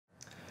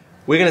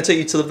We're going to take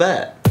you to the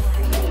vet.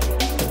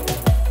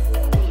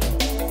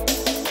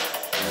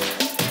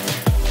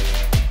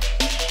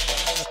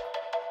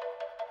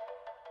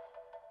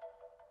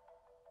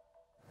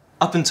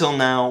 Up until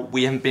now,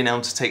 we haven't been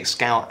able to take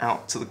Scout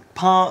out to the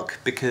park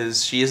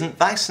because she isn't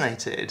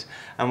vaccinated.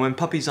 And when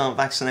puppies aren't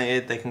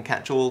vaccinated, they can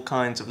catch all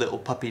kinds of little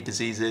puppy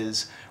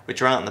diseases,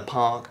 which are out in the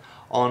park,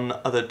 on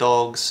other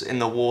dogs, in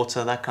the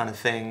water, that kind of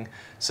thing.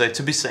 So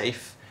to be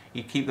safe,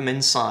 you keep them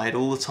inside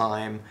all the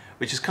time,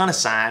 which is kind of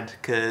sad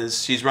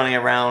because she's running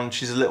around,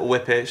 she's a little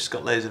whippet, she's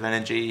got loads of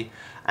energy,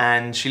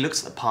 and she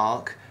looks at the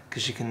park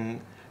because she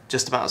can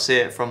just about see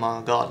it from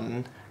our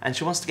garden, and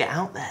she wants to get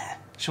out there.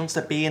 She wants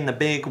to be in the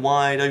big,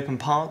 wide, open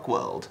park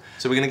world.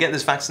 So we're going to get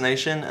this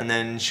vaccination and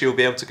then she'll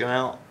be able to go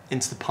out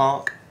into the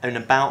park in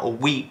about a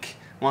week,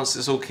 once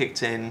it's all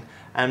kicked in,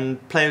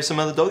 and play with some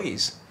other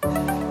doggies.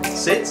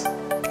 Sit.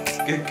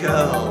 Good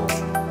girl.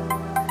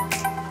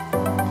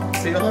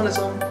 Put your harness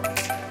on.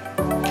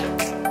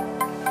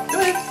 Go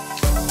ahead.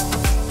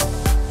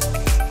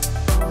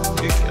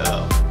 Good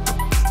girl.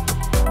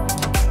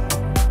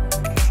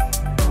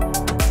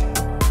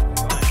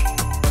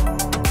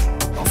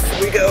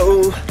 Off we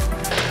go.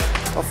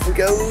 Off we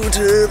go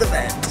to the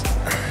vet.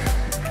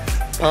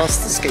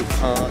 Past the skate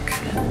park.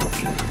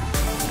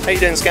 How you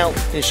doing, Scout?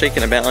 You're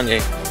shaking a bit, aren't you?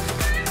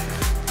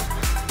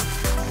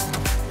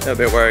 A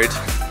bit worried.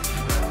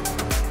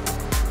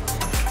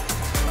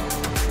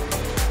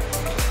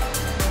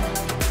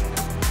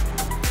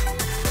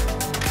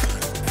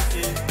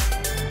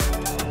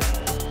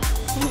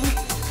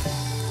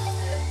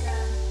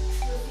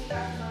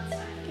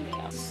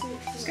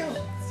 Scout,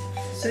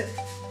 sit.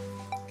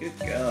 Good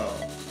girl.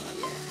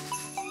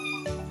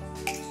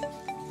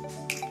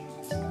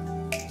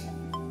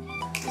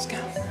 Let's go.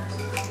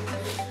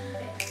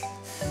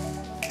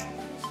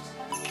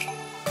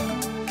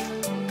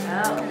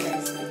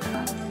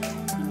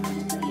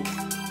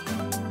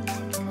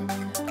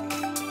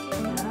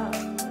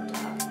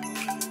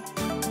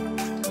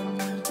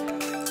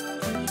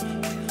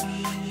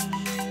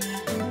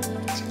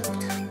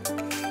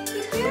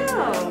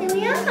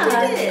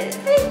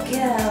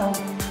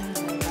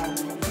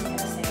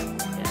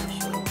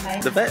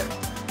 The vet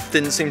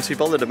didn't seem too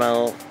bothered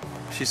about,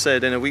 she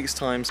said in a week's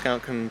time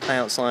Scout can play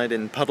outside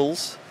in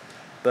puddles,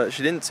 but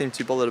she didn't seem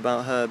too bothered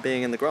about her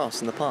being in the grass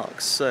in the park,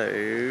 so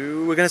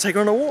we're going to take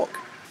her on a walk.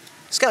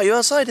 Scout, you're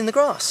outside in the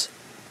grass,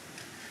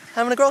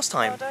 having a grass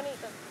time. Oh, don't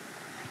eat them.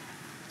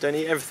 Don't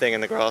eat everything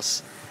in the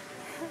grass.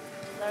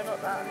 No,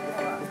 not that. Not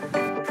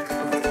that.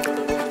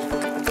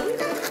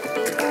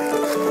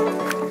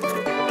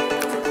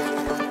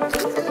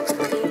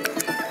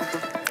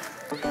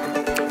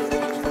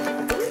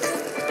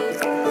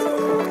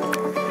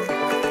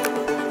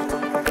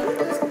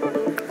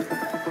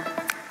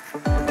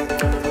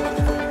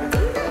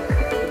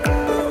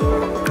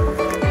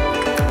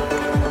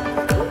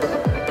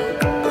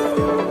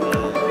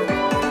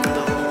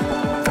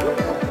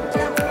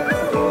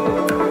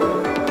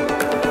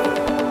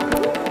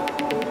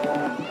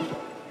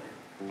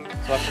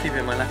 So I have to keep it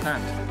in my left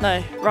hand?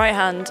 No, right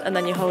hand, and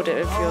then you hold it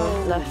with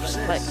your left,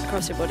 like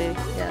across your body.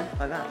 Yeah.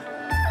 Like that?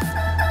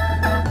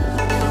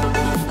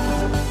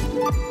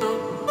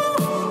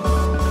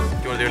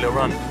 Do you want to do a little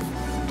run?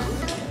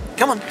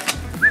 Come on!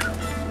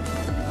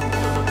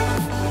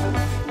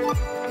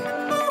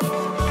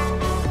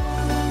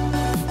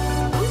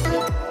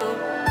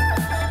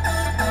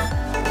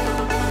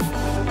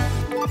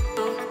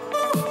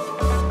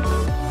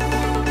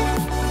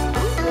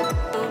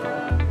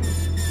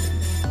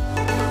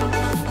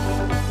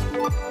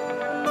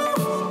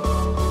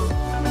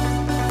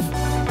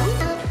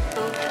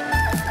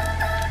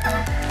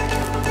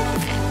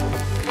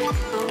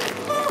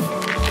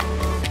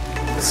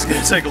 It's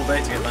going to take all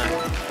day to get back.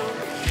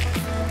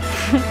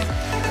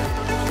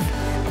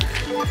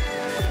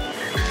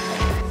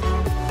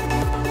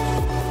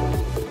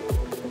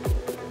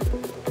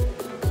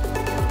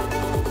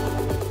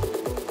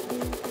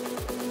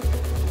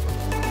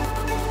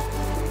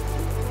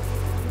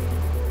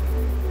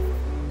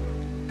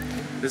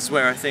 This is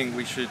where I think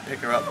we should pick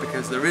her up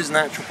because there is an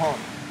actual pond,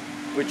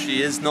 which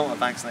she is not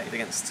vaccinated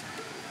against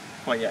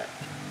quite yet.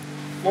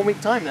 1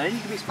 week time though, you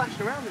can be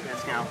splashing around in there,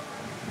 Scout.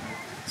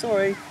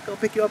 Sorry,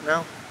 gotta pick you up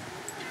now.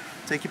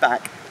 Take you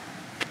back.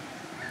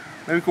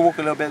 Maybe we can walk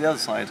a little bit the other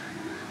side.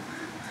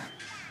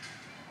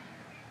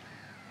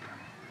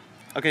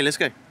 Okay, let's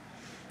go.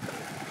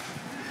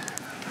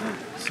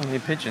 So many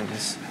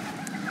pigeons.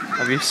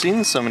 Have you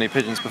seen so many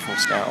pigeons before,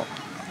 Scout?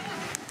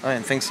 I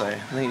didn't think so. I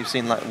think you've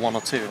seen like 1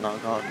 or 2 in our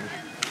garden.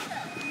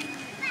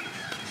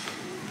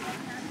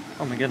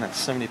 Oh my goodness,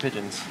 so many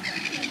pigeons.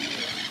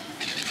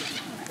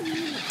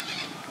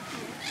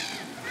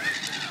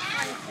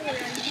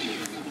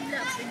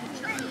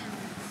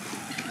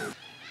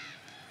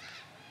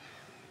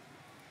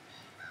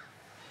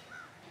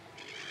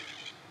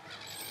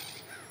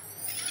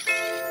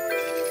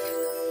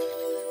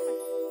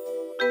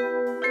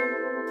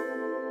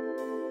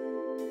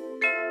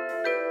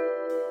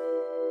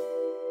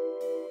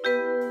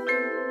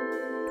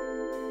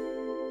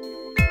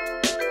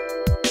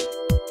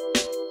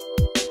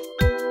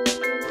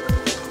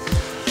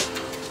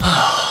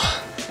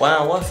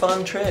 Wow, what a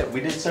fun trip.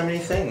 We did so many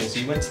things.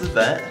 You went to the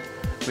vet,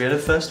 we had a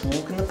first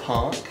walk in the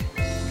park,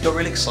 we got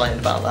really excited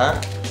about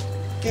that.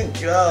 Good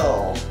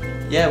girl.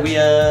 Yeah, we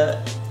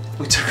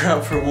took her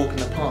out for a walk in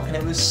the park and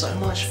it was so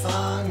much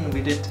fun.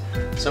 We did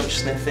so much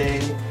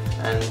sniffing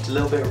and a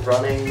little bit of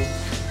running.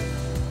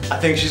 I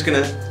think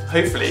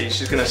hopefully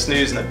she's gonna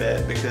snooze in a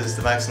bit because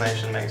the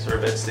vaccination makes her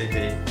a bit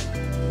sleepy.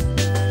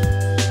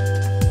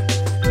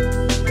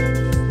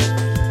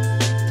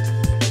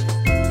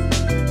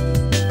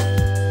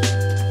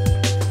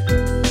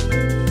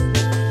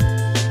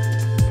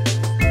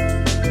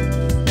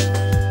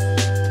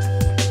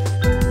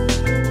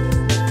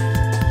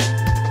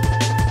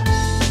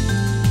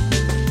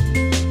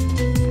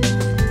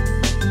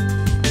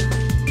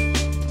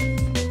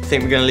 I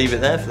think we're going to leave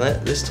it there for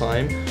this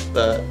time,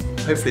 but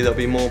hopefully there'll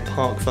be more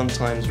park fun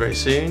times very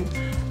soon.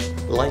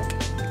 Like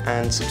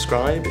and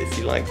subscribe if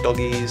you like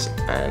doggies,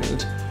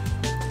 and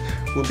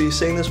we'll be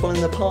seeing this one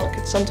in the park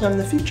at some time in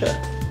the future.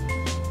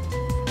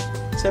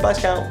 Say bye,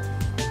 Scout.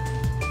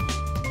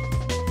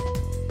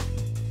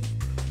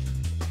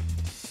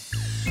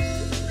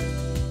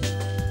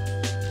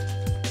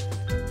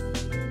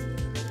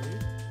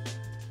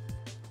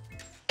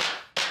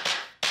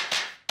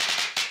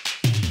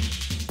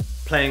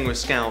 Playing with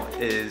Scout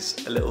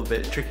is a little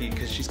bit tricky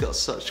because she's got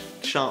such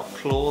sharp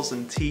claws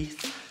and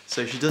teeth,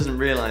 so she doesn't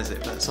realise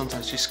it, but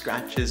sometimes she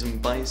scratches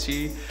and bites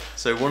you.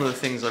 So one of the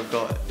things I've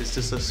got is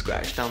just a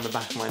scratch down the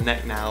back of my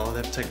neck now. I'll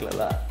have to take a look at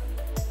that.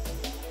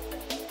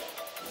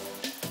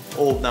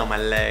 All down my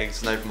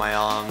legs and over my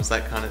arms,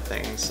 that kind of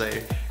thing. So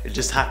it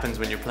just happens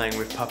when you're playing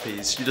with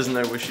puppies. She doesn't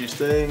know what she's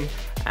doing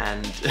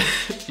and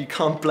you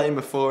can't blame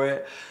her for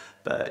it,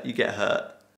 but you get hurt.